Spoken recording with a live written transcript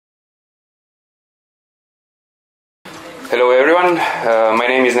Hello everyone, my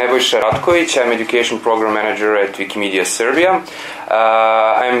name is Nebojša Ratković. I'm Education Program Manager at Wikimedia Serbia.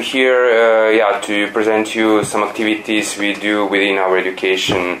 I'm here to present you some activities we do within our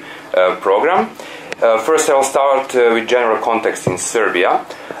education program. First I'll start with general context in Serbia.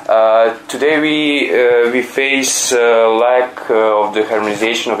 Today we face lack of the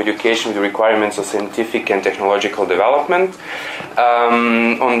harmonization of education with the requirements of scientific and technological development.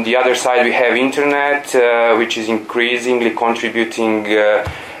 On the other side we have internet, which is increasingly contributing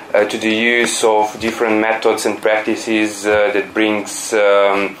to the use of different methods and practices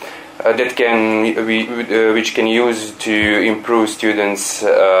which can use to improve students'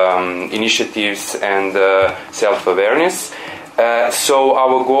 initiatives and self-awareness. So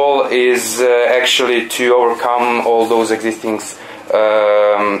our goal is actually to overcome all those existing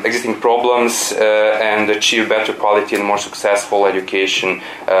problems and achieve better quality and more successful education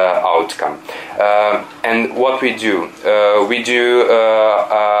outcome. And what we do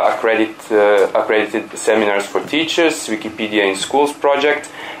accredited seminars for teachers, Wikipedia in Schools project,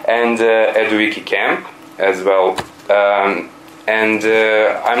 and EduWiki Camp as well. I'm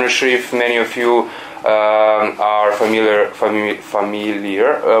not sure if many of you are familiar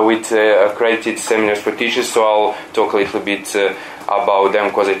with accredited seminars for teachers, so I'll talk a little bit about them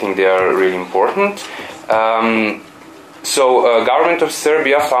because I think they are really important. Government of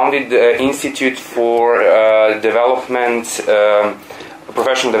Serbia founded the Institute for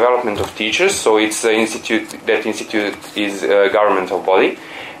Professional Development of Teachers, so it's an institute. That institute is a governmental body.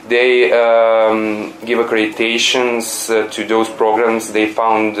 They give accreditations to those programs they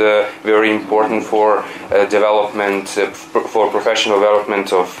found very important for for professional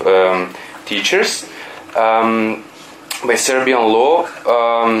development of teachers. By Serbian law,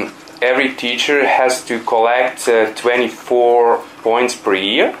 every teacher has to collect 24 points per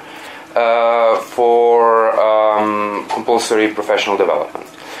year for compulsory professional development.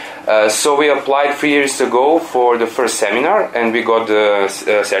 So we applied 3 years ago for the first seminar and we got the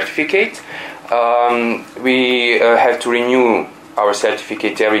certificate. We have to renew our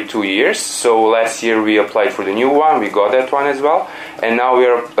certificate every 2 years. So last year we applied for the new one, we got that one as well. And now we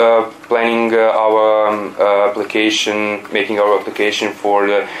are planning making our application for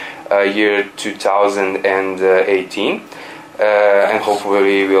the year 2018. And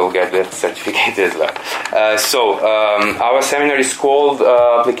hopefully we'll get that certificate as well. Our seminar is called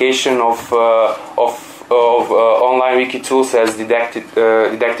Application of Online Wiki Tools as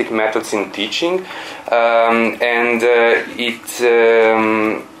Didactic Methods in Teaching,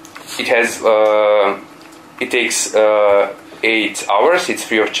 it takes 8 hours. It's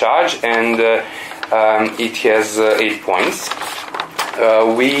free of charge, and it has 8 points.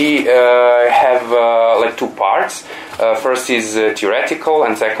 We have like 2 parts. First is theoretical,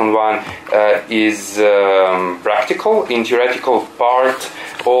 and second one is practical. In theoretical part,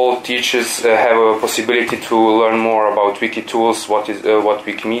 all teachers have a possibility to learn more about wiki tools, what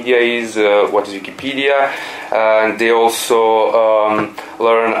Wikimedia is, what is Wikipedia. They also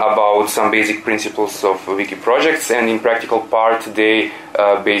learn about some basic principles of wiki projects, and in practical part they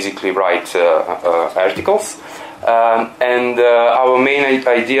basically write articles. Our main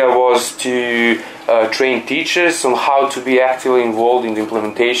idea was to train teachers on how to be actively involved in the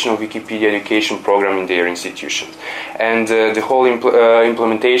implementation of Wikipedia education program in their institutions. And the whole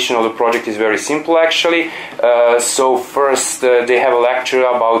implementation of the project is very simple actually. So first they have a lecture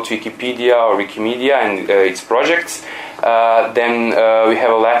about Wikipedia or Wikimedia and its projects. Then we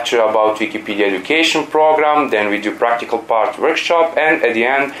have a lecture about Wikipedia education program. Then we do practical part workshop, and at the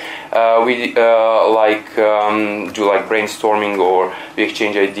end we do brainstorming, or we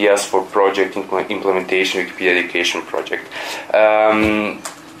exchange ideas for project implementation Wikipedia education project.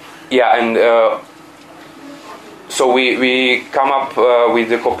 So we come up with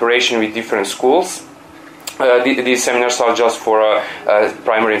the cooperation with different schools. These seminars are just for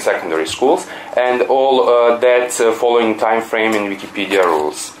primary and secondary schools, and all that following time frame in Wikipedia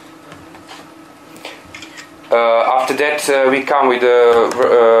rules. After that, we come with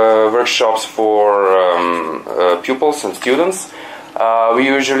workshops for pupils and students. We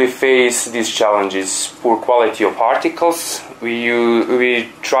usually face these challenges: poor quality of articles. We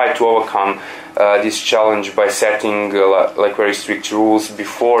try to overcome this challenge by setting very strict rules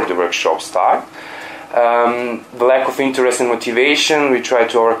before the workshops start. The lack of interest and motivation, we try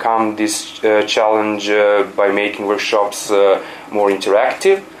to overcome this challenge by making workshops more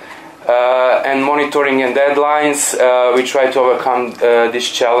interactive. And monitoring and deadlines, we try to overcome this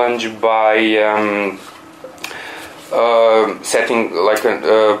challenge by setting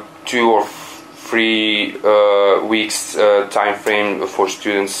 2 or 3 weeks time frame for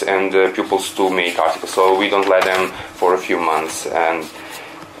students and pupils to make articles. So we don't let them for a few months and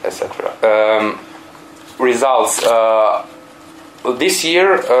etc. Results. This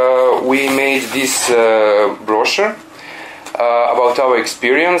year we made this brochure about our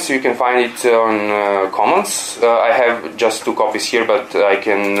experience. You can find it on Commons. I have just 2 copies here, but I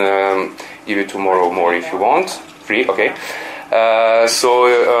can give you tomorrow more if you want. Free, okay. So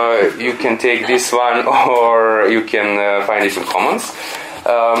you can take this one, or you can find it on Commons.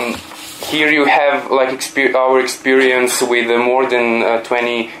 Here you have like our experience with more than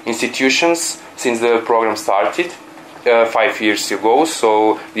 20 institutions since the program started 5 years ago.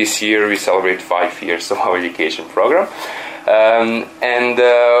 So this year we celebrate 5 years of our education program.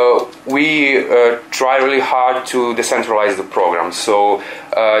 We try really hard to decentralize the program. So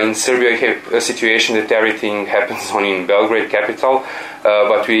in Serbia we have a situation that everything happens only in Belgrade, capital,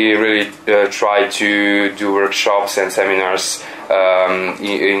 but we really try to do workshops and seminars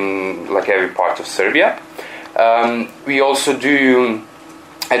in like every part of Serbia. We also do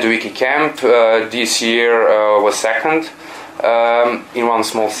at the Wiki Camp. This year was second in one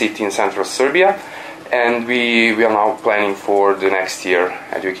small city in central Serbia. And we are now planning for the next year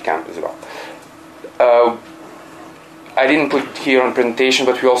at Wikicamp as well. I didn't put it here on presentation,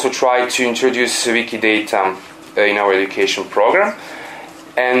 but we also try to introduce Wikidata in our education program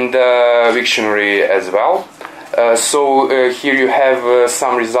and Wiktionary as well. So here you have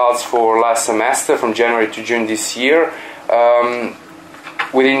some results for last semester from January to June this year.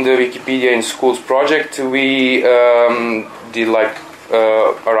 Within the Wikipedia in Schools project, we did like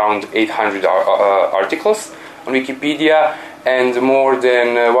around 800 articles on Wikipedia and more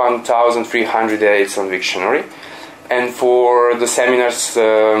than 1,300 edits on Wiktionary. And for the seminars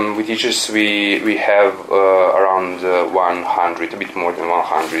with teachers, we have around 100, a bit more than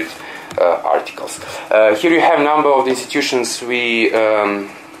 100 articles. Here you have a number of the institutions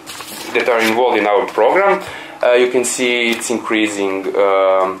that are involved in our program. You can see it's increasing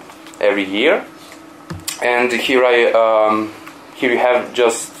every year. And here you have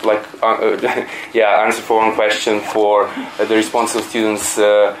just like answer for one question for the response of students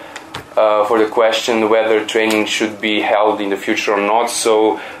for the question whether training should be held in the future or not.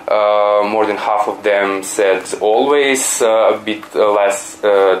 So more than half of them said always, a bit less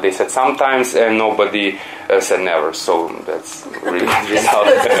they said sometimes, and nobody said never. So that's really good result.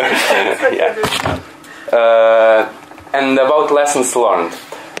 And about lessons learned.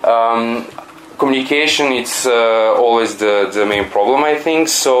 Communication, it's always the main problem, I think.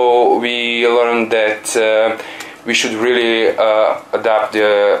 So we learned that we should really adapt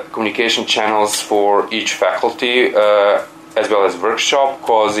the communication channels for each faculty as well as workshop,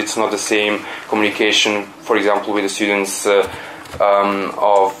 because it's not the same communication, for example, with the students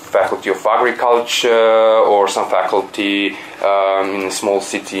of Faculty of Agriculture or some faculty in a small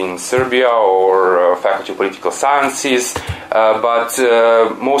city in Serbia or Faculty of Political Sciences, but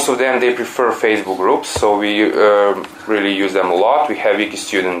most of them, they prefer Facebook groups, so we really use them a lot. We have Wiki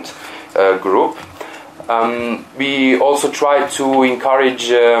Student group. We also try to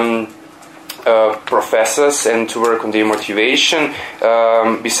encourage professors and to work on their motivation.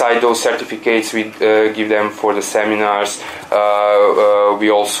 Beside those certificates we give them for the seminars, we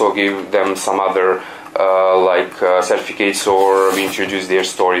also give them some other certificates, or we introduce their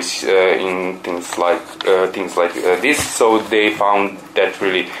stories in things like this. So they found that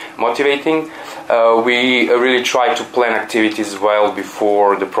really motivating. We really try to plan activities well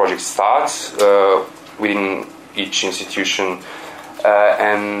before the project starts within each institution.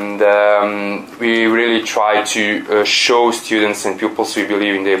 We really try to show students and pupils we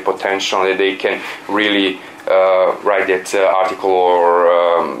believe in their potential, that they can really write that article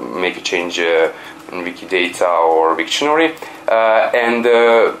or make a change in Wikidata or Wiktionary. And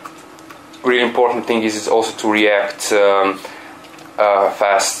the really important thing is also to react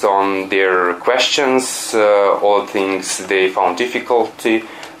fast on their questions, all things they found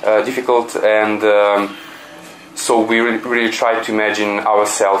difficult, and so we really try to imagine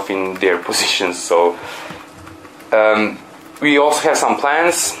ourselves in their positions. So we also have some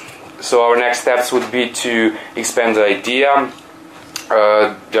plans. So our next steps would be to expand the idea.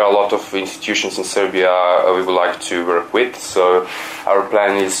 There are a lot of institutions in Serbia we would like to work with. So our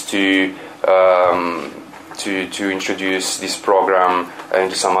plan is to introduce this program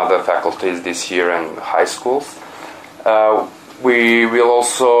into some other faculties this year and high schools. We will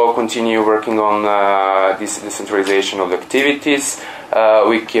also continue working on this decentralization of the activities.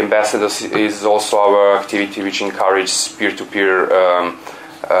 Wiki Ambassadors is also our activity which encourages peer-to-peer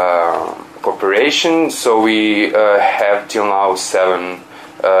cooperation. So we have till now 7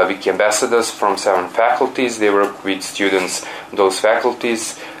 wiki ambassadors from 7 faculties. They work with students in those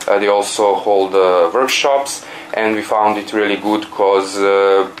faculties. They also hold workshops, and we found it really good because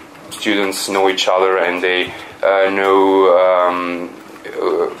students know each other and they know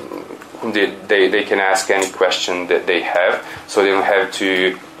they can ask any question that they have, so they don't have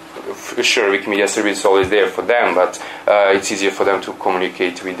to. Sure, Wikimedia Service is always there for them, but it's easier for them to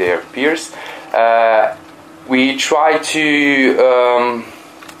communicate with their peers. We try to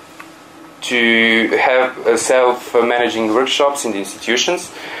have self-managing workshops in the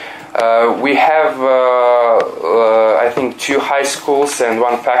institutions. We have, I think, 2 high schools and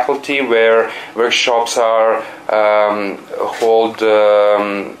 1 faculty where workshops are held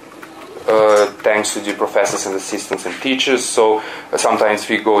thanks to the professors and assistants and teachers. So sometimes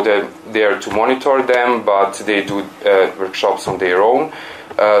we go there to monitor them, but they do workshops on their own.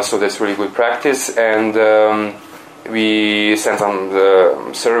 So that's really good practice. And we send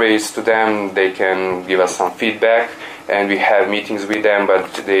some surveys to them. They can give us some feedback, and we have meetings with them.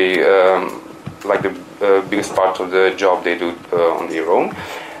 But they, like the biggest part of the job, they do on their own.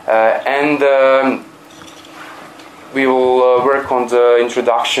 And we will work on the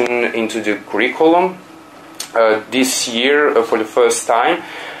introduction into the curriculum. This year, for the first time,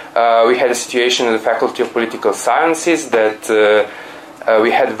 we had a situation in the Faculty of Political Sciences that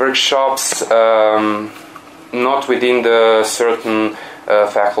we had workshops not within the certain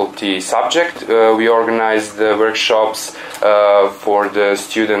faculty subject. We organized the workshops for the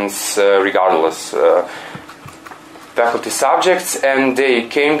students regardless faculty subjects, and they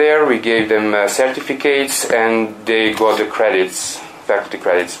came there. We gave them certificates, and they got the credits, faculty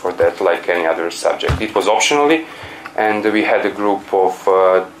credits for that, like any other subject. It was optionally, and we had a group of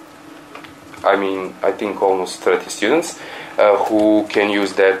I think almost 30 students who can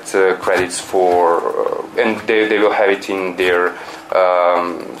use that credits for, and they will have it in their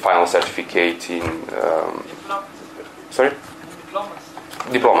final certificate in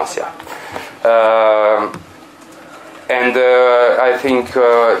diplomas, yeah. And I think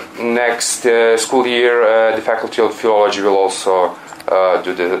next school year the Faculty of Philology will also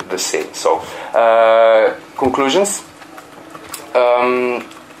do the same. So conclusions.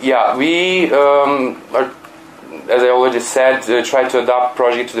 Yeah, we are, as I already said, try to adapt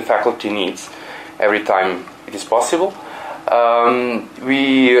project to the faculty needs every time it is possible.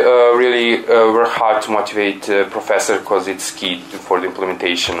 We really work hard to motivate professor because it's key for the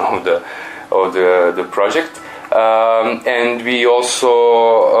implementation of the project. And we also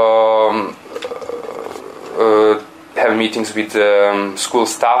have meetings with school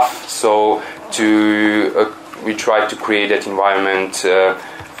staff, so we try to create that environment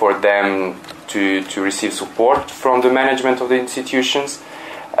for them to receive support from the management of the institutions.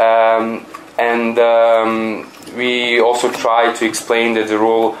 And we also try to explain that the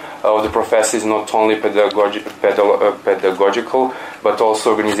role of the professor is not only pedagogical, but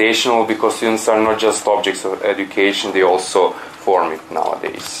also organizational, because students are not just objects of education, they also form it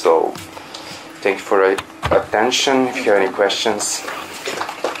nowadays. So thank you for your attention. If you have any questions.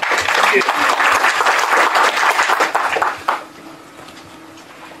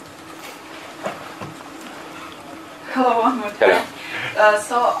 Hello, one more time.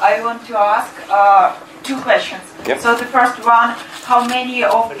 So I want to ask 2 questions. Yep. So the first one, how many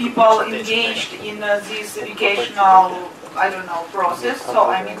of people engaged in this educational, process? So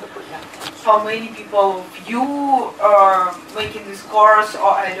I mean, how many people of you are making this course,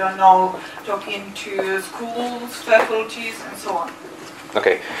 or talking to schools, faculties, and so on?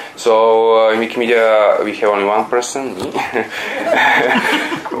 Okay, so in Wikimedia we have only 1 person, me.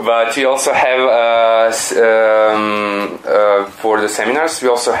 But we also have, for the seminars, we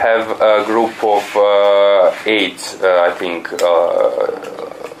also have a group of 8, I think,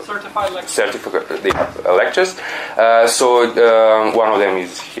 certificate they have lectures. So one of them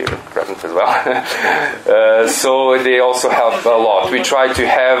is here present as well. So they also help a lot. We try to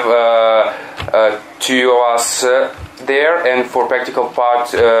have 2 of us there, and for practical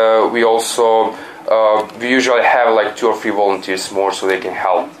part we also we usually have like 2 or 3 volunteers more, so they can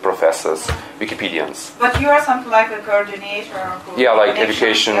help professors, Wikipedians. But you are something like a coordinator? Yeah, like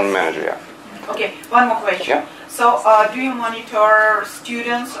education manager, yeah. Okay, one more question. Yeah. So do you monitor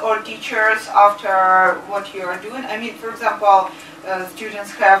students or teachers after what you are doing? I mean, for example,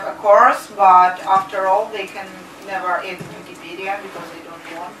 students have a course, but after all they can never edit Wikipedia because they don't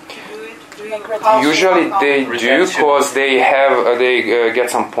want to do it. Usually they do, because they have get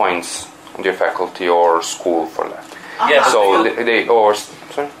some points on their faculty or school for that. Yeah, so they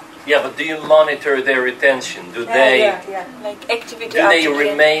sorry? Yeah, but do you monitor their retention? Do they like activity? Do they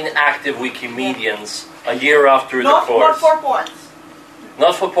remain active Wikimedians a year after the course? Not 4 points.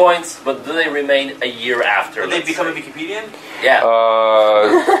 Not for points, but do they remain a year after? Do they become a Wikipedian? Yeah.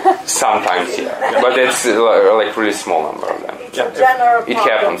 Sometimes, yeah. But it's like really small number of them. It's a general It problem.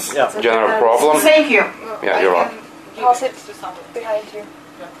 happens. It's a General problem. Thank you. Yeah, you're right. Pass it behind you.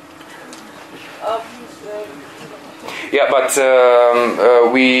 Yeah, but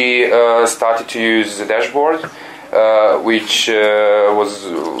we started to use the dashboard, which was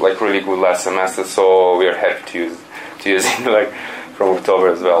like really good last semester. So we are happy to use it like from October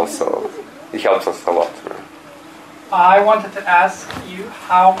as well. So it helps us a lot. I wanted to ask you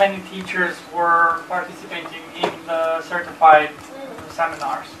how many teachers were participating in the certified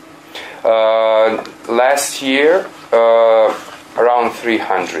seminars? Last year, around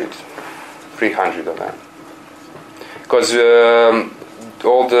 300 of them. Because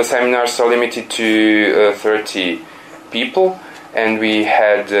all the seminars are limited to 30 people, and we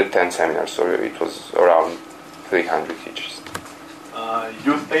had 10 seminars, so it was around 300 teachers.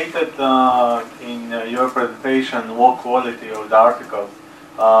 You stated in your presentation low quality of the articles.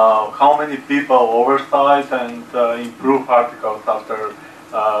 How many people oversight and improve articles after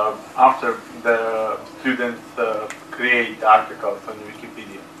the students create articles on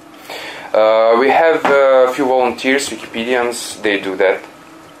Wikipedia? We have a few volunteers, Wikipedians. They do that.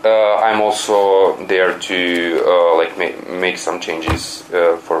 I'm also there to make some changes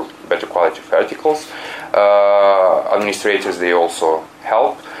for better quality of articles. Administrators, they also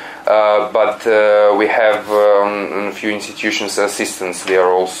help. But we have a few institutions, assistants. They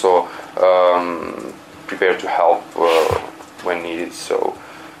are also prepared to help when needed, so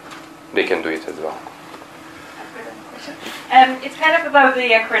they can do it as well. It's kind of about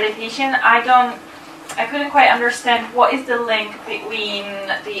the accreditation. I couldn't quite understand what is the link between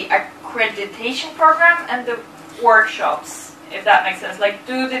the accreditation program and the workshops, if that makes sense. Like,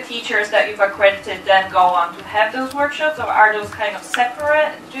 do the teachers that you've accredited then go on to have those workshops, or are those kind of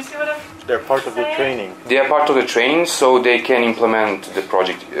separate? Do you see what I'm saying? They're part of the training. They are part of the training, so they can implement the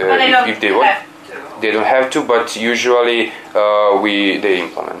project but they don't if they want. have to. They don't have to, but usually they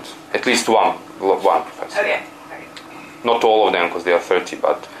implement. At least one professor. Okay. Not all of them, because there are 30,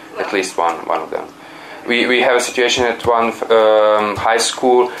 but at least one of them. We have a situation at one high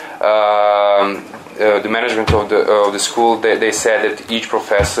school. The management of the school, they said that each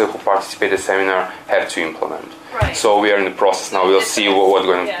professor who participated in the seminar had to implement. Right. So we are in the process now. We'll see what's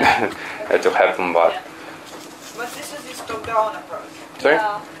going to happen. But But this is this top-down approach. sorry.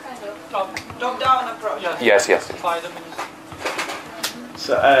 Yeah, kind of. Top-down approach. Yes.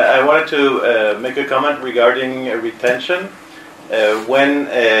 So I wanted to make a comment regarding retention. When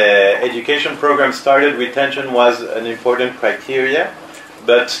education program started, retention was an important criteria,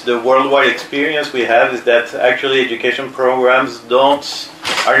 but the worldwide experience we have is that actually education programs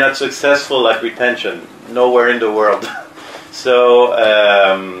are not successful at retention, nowhere in the world. So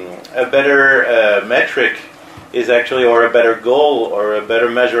a better metric is actually, or a better goal, or a better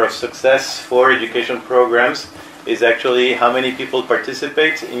measure of success for education programs is actually how many people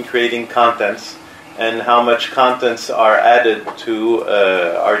participate in creating contents and how much contents are added to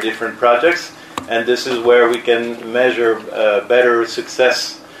our different projects. And this is where we can measure better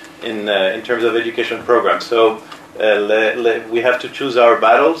success in terms of education programs. So we have to choose our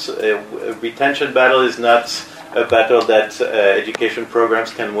battles. Retention battle is not a battle that education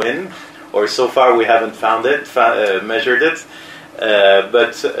programs can win, or so far we haven't found it, measured it.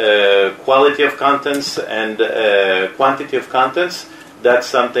 But quality of contents and quantity of contents, that's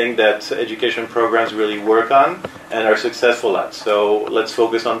something that education programs really work on and are successful at. So let's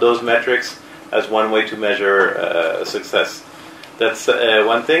focus on those metrics as one way to measure success. That's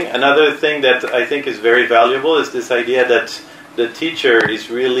one thing. Another thing that I think is very valuable is this idea that the teacher is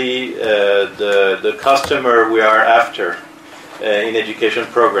really the customer we are after in education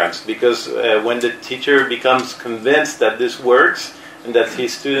programs. Because when the teacher becomes convinced that this works and that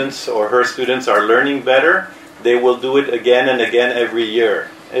his students or her students are learning better, they will do it again and again every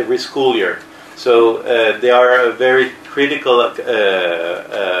year, every school year. So they are a very critical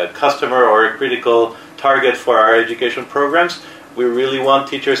customer or a critical target for our education programs. We really want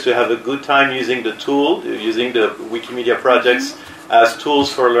teachers to have a good time using the tool, using the Wikimedia projects as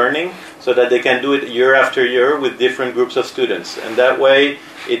tools for learning, so that they can do it year after year with different groups of students. And that way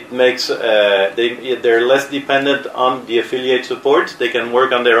it makes they're less dependent on the affiliate support. They can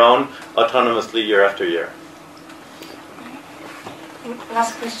work on their own autonomously year after year.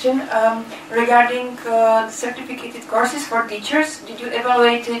 Last question. Regarding certificated courses for teachers, did you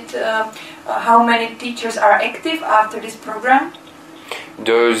evaluate it, how many teachers are active after this program?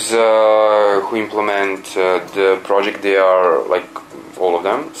 Those who implement the project, they are like all of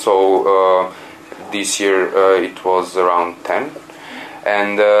them. So this year it was around 10.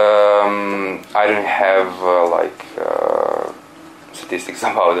 and I don't have statistics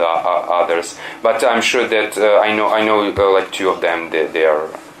about others, but I'm sure that I know like 2 of them they are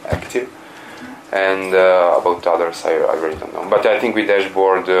active, and about others I really don't know. But I think with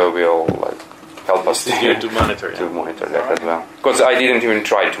dashboard will help us to monitor that as well. Because I didn't even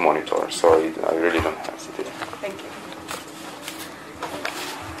try to monitor, so I really don't have statistics. Thank you.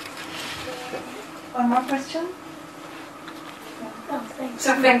 One more question?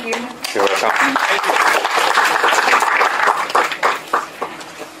 So thank you. You're welcome.